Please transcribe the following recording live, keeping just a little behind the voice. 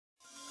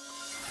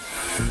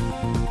But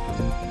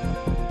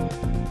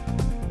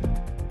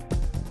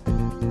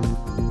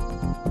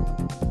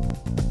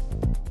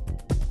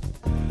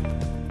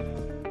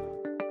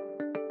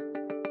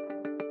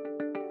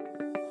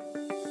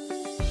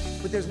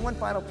there's one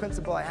final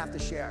principle I have to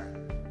share.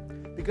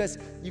 Because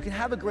you can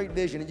have a great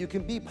vision and you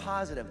can be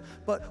positive,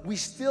 but we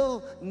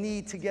still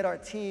need to get our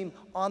team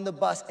on the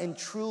bus and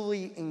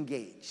truly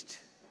engaged.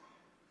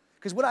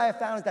 Because what I have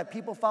found is that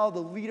people follow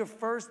the leader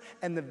first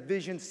and the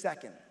vision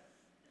second.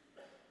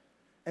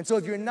 And so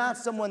if you're not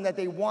someone that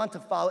they want to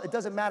follow, it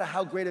doesn't matter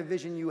how great a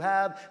vision you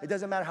have, it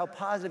doesn't matter how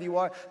positive you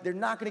are, they're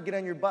not gonna get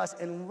on your bus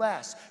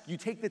unless you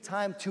take the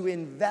time to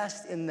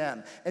invest in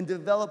them and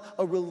develop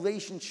a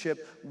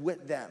relationship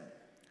with them.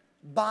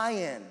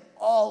 Buy-in,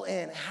 all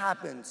in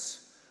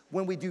happens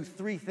when we do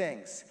three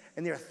things.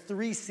 And there are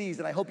 3 C's,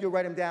 and I hope you'll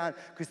write them down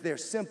because they're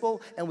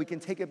simple and we can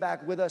take it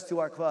back with us to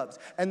our clubs.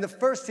 And the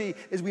first C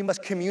is we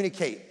must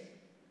communicate.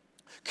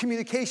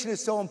 Communication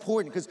is so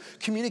important because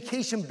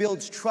communication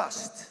builds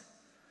trust.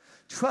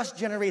 Trust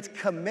generates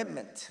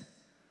commitment.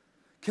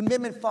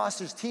 Commitment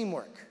fosters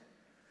teamwork,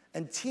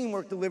 and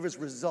teamwork delivers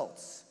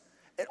results.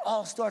 It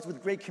all starts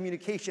with great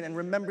communication, and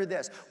remember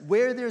this,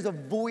 where there's a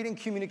void in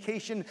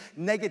communication,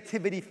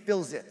 negativity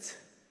fills it.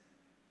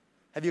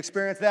 Have you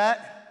experienced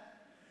that?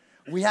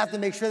 We have to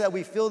make sure that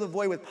we fill the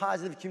void with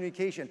positive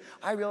communication.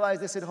 I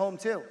realize this at home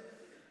too.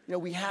 You know,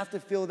 we have to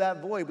fill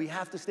that void. We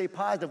have to stay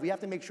positive. We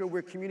have to make sure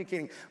we're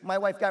communicating. My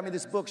wife got me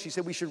this book. She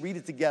said we should read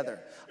it together.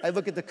 I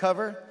look at the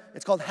cover.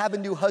 It's called Have a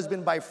New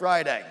Husband by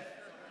Friday.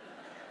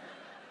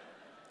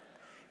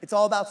 It's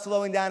all about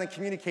slowing down and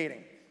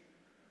communicating.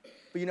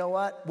 But you know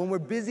what? When we're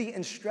busy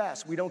and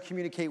stressed, we don't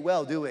communicate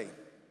well, do we?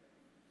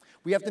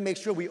 We have to make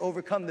sure we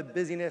overcome the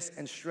busyness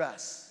and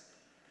stress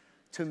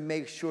to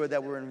make sure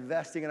that we're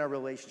investing in our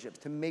relationships,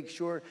 to make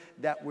sure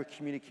that we're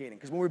communicating.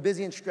 Because when we're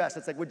busy and stressed,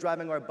 it's like we're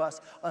driving our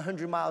bus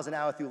 100 miles an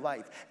hour through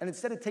life. And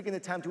instead of taking the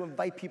time to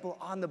invite people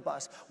on the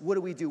bus, what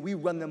do? We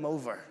run them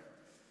over.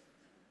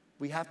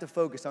 We have to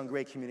focus on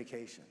great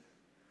communication.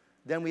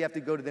 Then we have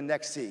to go to the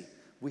next C.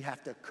 We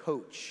have to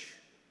coach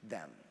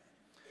them.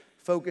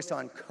 Focus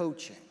on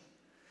coaching.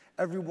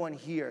 Everyone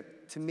here,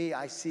 to me,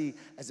 I see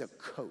as a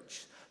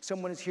coach.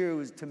 Someone is here who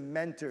is to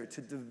mentor,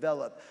 to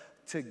develop,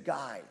 to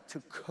guide, to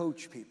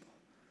coach people.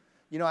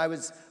 You know, I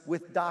was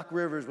with Doc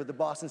Rivers with the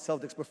Boston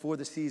Celtics before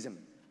the season.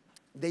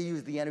 They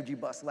used the energy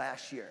bus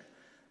last year.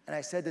 And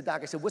I said to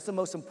Doc, I said, what's the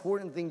most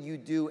important thing you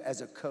do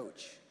as a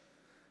coach?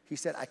 He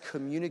said, I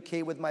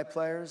communicate with my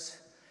players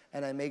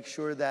and I make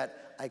sure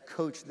that I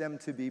coach them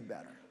to be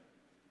better.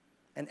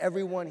 And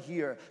everyone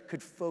here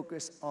could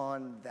focus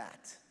on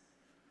that.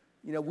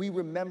 You know, we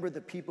remember the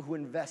people who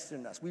invested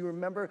in us. We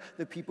remember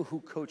the people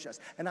who coach us.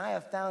 And I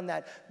have found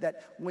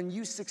that when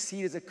you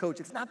succeed as a coach,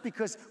 it's not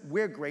because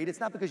we're great, it's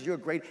not because you're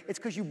great, it's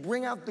because you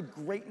bring out the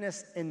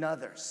greatness in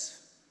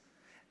others.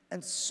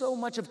 And so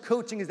much of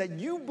coaching is that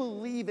you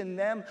believe in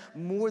them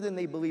more than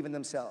they believe in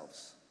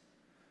themselves.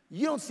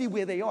 You don't see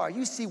where they are,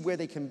 you see where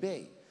they can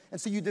be. And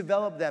so you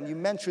develop them, you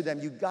mentor them,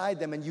 you guide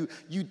them, and you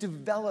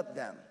develop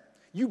them.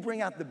 You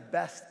bring out the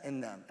best in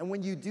them. And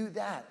when you do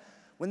that,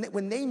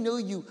 when they know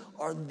you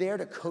are there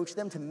to coach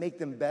them, to make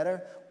them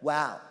better,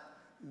 wow,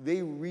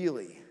 they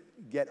really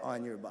get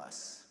on your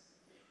bus.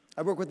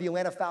 I worked with the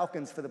Atlanta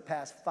Falcons for the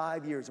past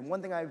 5 years, and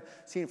one thing I've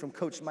seen from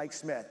Coach Mike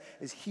Smith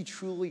is he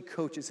truly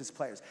coaches his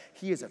players.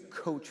 He is a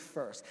coach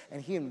first,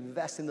 and he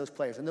invests in those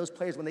players. And those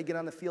players, when they get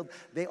on the field,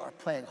 they are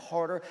playing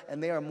harder,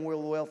 and they are more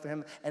loyal for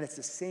him, and it's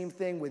the same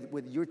thing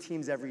with your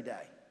teams every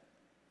day.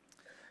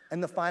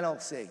 And the final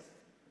C,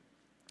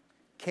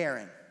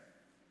 caring.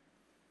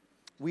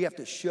 We have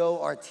to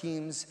show our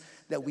teams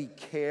that we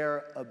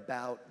care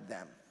about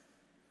them.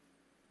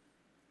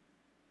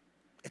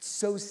 It's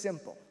so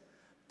simple,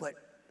 but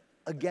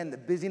again, the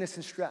busyness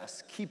and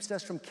stress keeps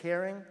us from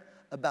caring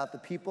about the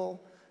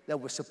people that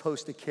we're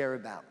supposed to care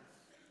about.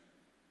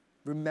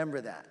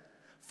 Remember that.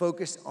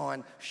 Focus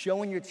on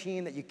showing your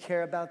team that you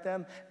care about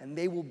them, and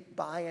they will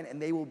buy in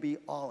and they will be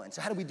all in.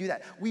 So how do we do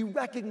that? We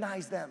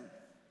recognize them.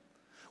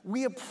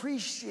 We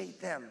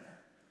appreciate them.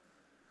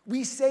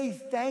 We say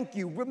thank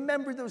you.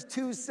 Remember those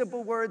 2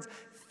 simple words,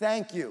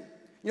 thank you.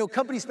 You know,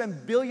 companies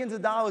spend billions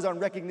of dollars on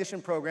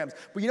recognition programs,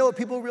 but you know what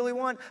people really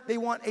want? They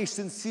want a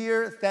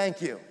sincere thank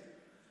you.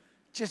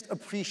 Just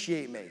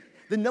appreciate me.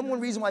 The number 1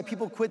 reason why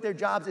people quit their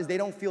jobs is they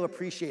don't feel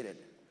appreciated.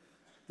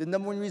 The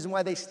number 1 reason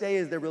why they stay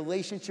is their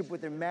relationship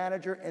with their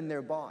manager and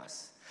their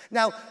boss.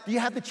 Now, do you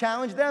have to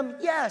challenge them?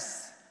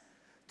 Yes.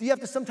 Do you have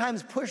to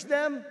sometimes push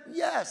them?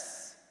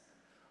 Yes.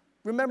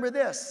 Remember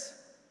this.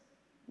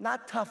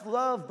 Not tough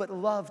love, but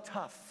love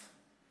tough.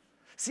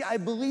 See, I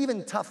believe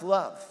in tough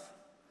love,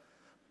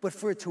 but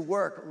for it to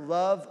work,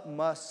 love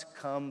must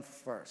come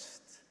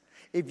first.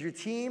 If your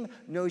team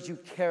knows you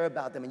care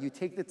about them and you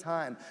take the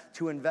time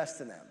to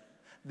invest in them,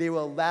 they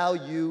will allow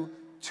you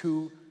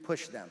to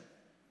push them.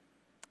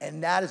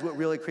 And that is what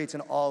really creates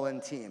an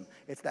all-in team.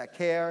 It's that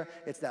care,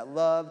 it's that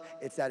love,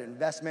 it's that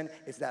investment,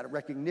 it's that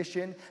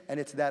recognition, and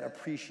it's that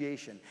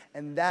appreciation.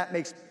 And that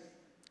makes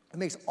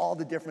all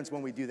the difference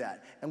when we do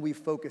that, and we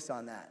focus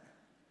on that.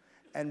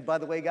 And by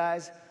the way,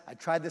 guys, I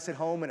tried this at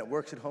home, and it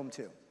works at home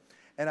too.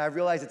 And I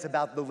realized it's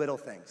about the little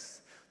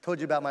things. Told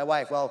you about my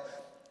wife. Well,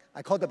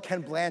 I called up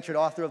Ken Blanchard,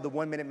 author of The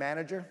 1 Minute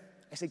Manager.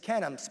 I said,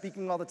 Ken, I'm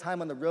speaking all the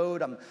time on the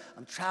road. I'm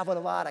traveling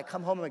a lot. I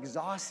come home, I'm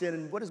exhausted.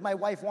 And what does my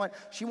wife want?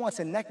 She wants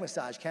a neck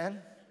massage,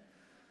 Ken.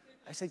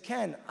 I said,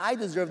 Ken, I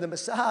deserve the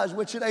massage.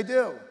 What should I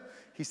do?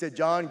 He said,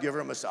 Jon, give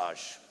her a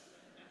massage.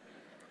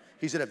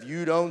 He said, if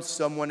you don't,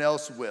 someone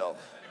else will.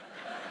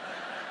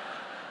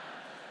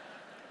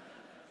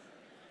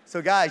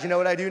 So guys, you know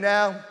what I do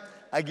now?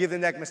 I give the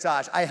neck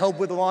massage. I help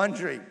with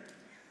laundry.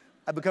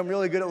 I become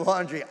really good at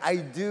laundry. I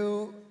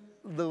do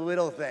the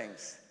little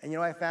things. And you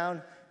know what I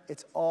found?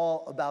 It's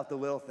all about the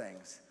little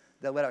things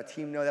that let our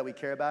team know that we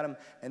care about them.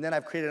 And then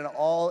I've created an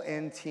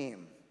all-in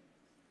team.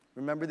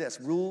 Remember this,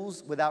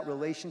 rules without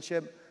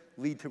relationship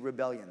lead to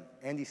rebellion.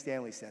 Andy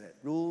Stanley said it.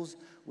 Rules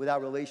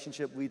without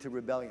relationship lead to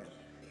rebellion.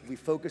 If we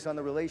focus on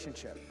the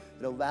relationship,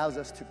 it allows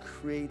us to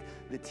create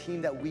the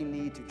team that we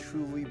need to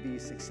truly be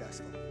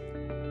successful.